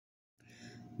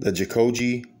The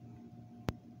Jacoje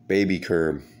baby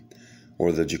curb,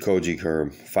 or the Jacoje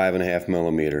curb, 5.5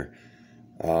 millimeter.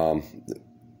 I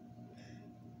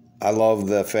love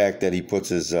the fact that he puts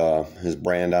his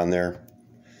brand on there,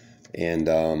 and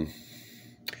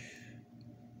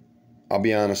I'll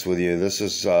be honest with you, this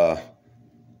is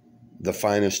the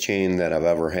finest chain that I've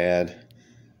ever had.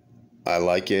 I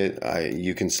like it.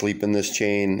 You can sleep in this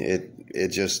chain. It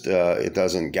just it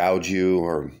doesn't gouge you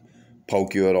or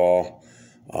poke you at all.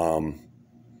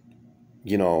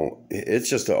 You know,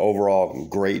 it's just an overall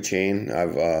great chain.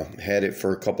 I've had it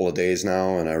for a couple of days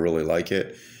now, and I really like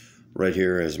it. Right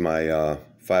here is my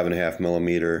 5.5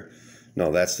 millimeter.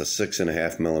 No, that's the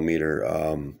 6.5 millimeter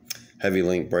heavy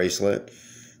link bracelet.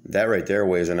 That right there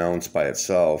weighs an ounce by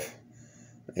itself.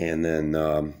 And then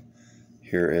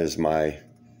here is my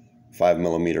 5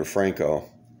 millimeter Franco.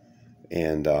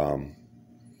 And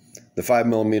the 5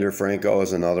 millimeter Franco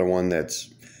is another one that's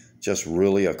just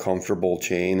really a comfortable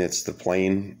chain. It's the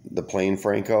plain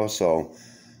Franco, so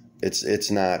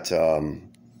it's not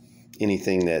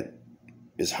anything that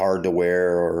is hard to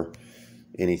wear or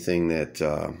anything that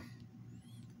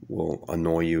will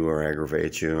annoy you or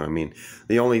aggravate you. I mean,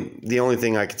 the only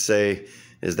thing I could say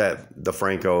is that the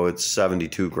Franco, it's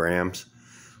 72 grams,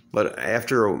 but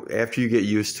after you get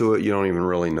used to it, you don't even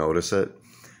really notice it.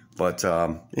 But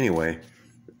anyway,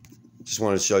 just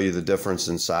wanted to show you the difference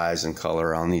in size and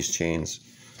color on these chains.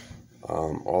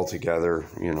 All together,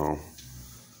 you know,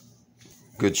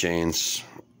 good chains.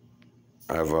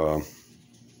 I'm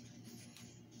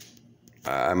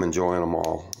enjoying them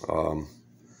all.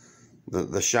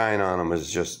 The shine on them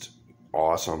is just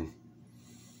awesome.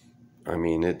 I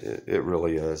mean, it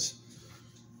really is.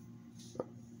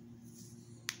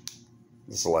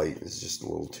 This light is just a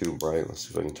little too bright. Let's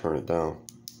see if I can turn it down.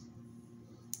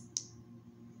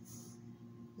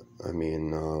 I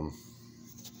mean,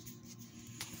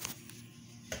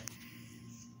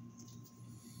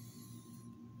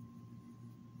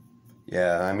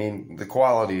 yeah, I mean, the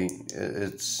quality,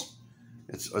 it's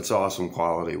awesome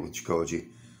quality with Jacoje.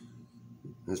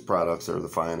 His products are the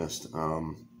finest.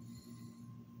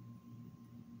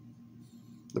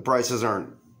 The prices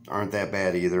aren't that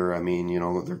bad either. I mean, you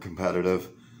know, they're competitive.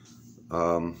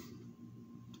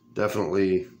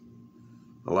 Definitely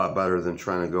a lot better than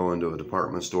trying to go into a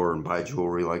department store and buy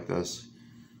jewelry like this.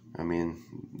 I mean,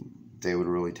 they would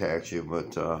really tax you.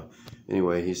 But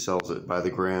anyway, he sells it by the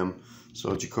gram.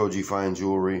 So Jacoje fine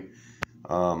jewelry.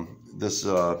 This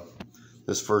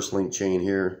first link chain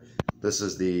here, this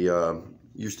is the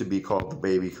used to be called the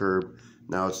baby curb.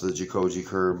 Now it's the Jacoje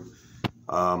curb.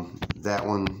 That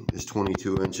one is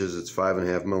 22 inches. It's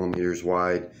 5.5 millimeters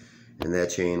wide, and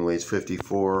that chain weighs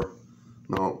 54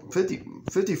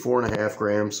 and a half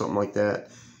grams, something like that.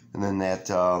 And then that,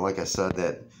 like I said,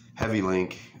 that heavy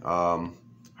link,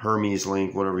 Hermes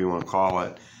link, whatever you want to call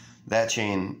it, that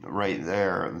chain right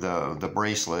there, the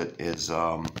bracelet is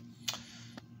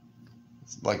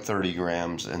like 30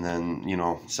 grams, and then, you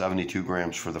know, 72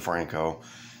 grams for the Franco.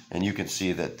 And you can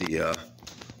see that the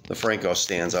Franco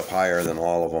stands up higher than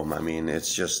all of them. I mean,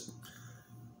 it's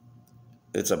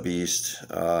a beast.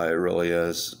 It really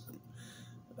is.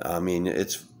 I mean,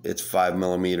 it's 5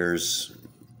 millimeters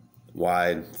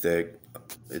wide, thick.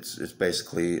 It's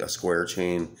basically a square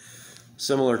chain,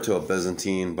 similar to a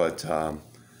Byzantine. But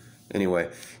anyway,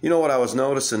 you know what I was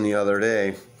noticing the other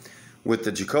day with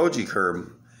the Jacoje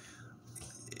curb?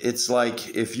 It's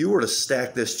like if you were to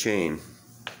stack this chain,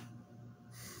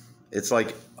 it's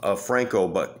like a Franco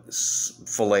but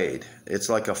filleted. It's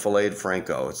like a filleted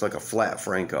Franco. It's like a flat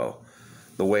Franco,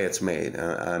 the way it's made.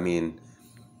 I mean,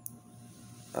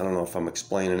 I don't know if I'm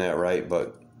explaining that right,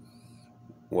 but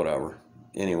whatever.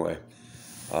 Anyway,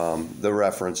 the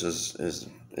reference is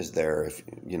there, if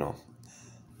you know.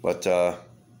 But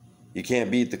you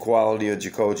can't beat the quality of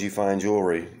Jacoje fine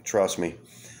jewelry. Trust me.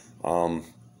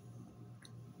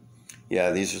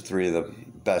 Yeah, these are 3 of the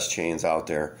best chains out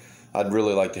there. I'd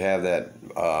really like to have that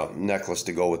necklace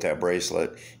to go with that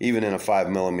bracelet, even in a 5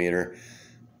 millimeter.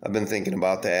 I've been thinking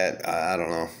about that. I don't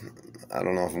know. I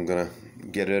don't know if I'm gonna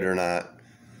get it or not.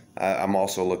 I'm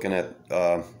also looking at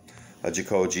a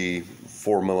Jacoje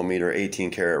 4 millimeter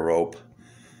 18 karat rope.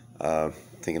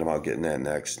 Thinking about getting that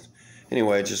next.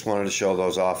 Anyway, just wanted to show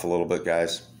those off a little bit,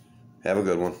 guys. Have a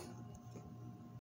good one.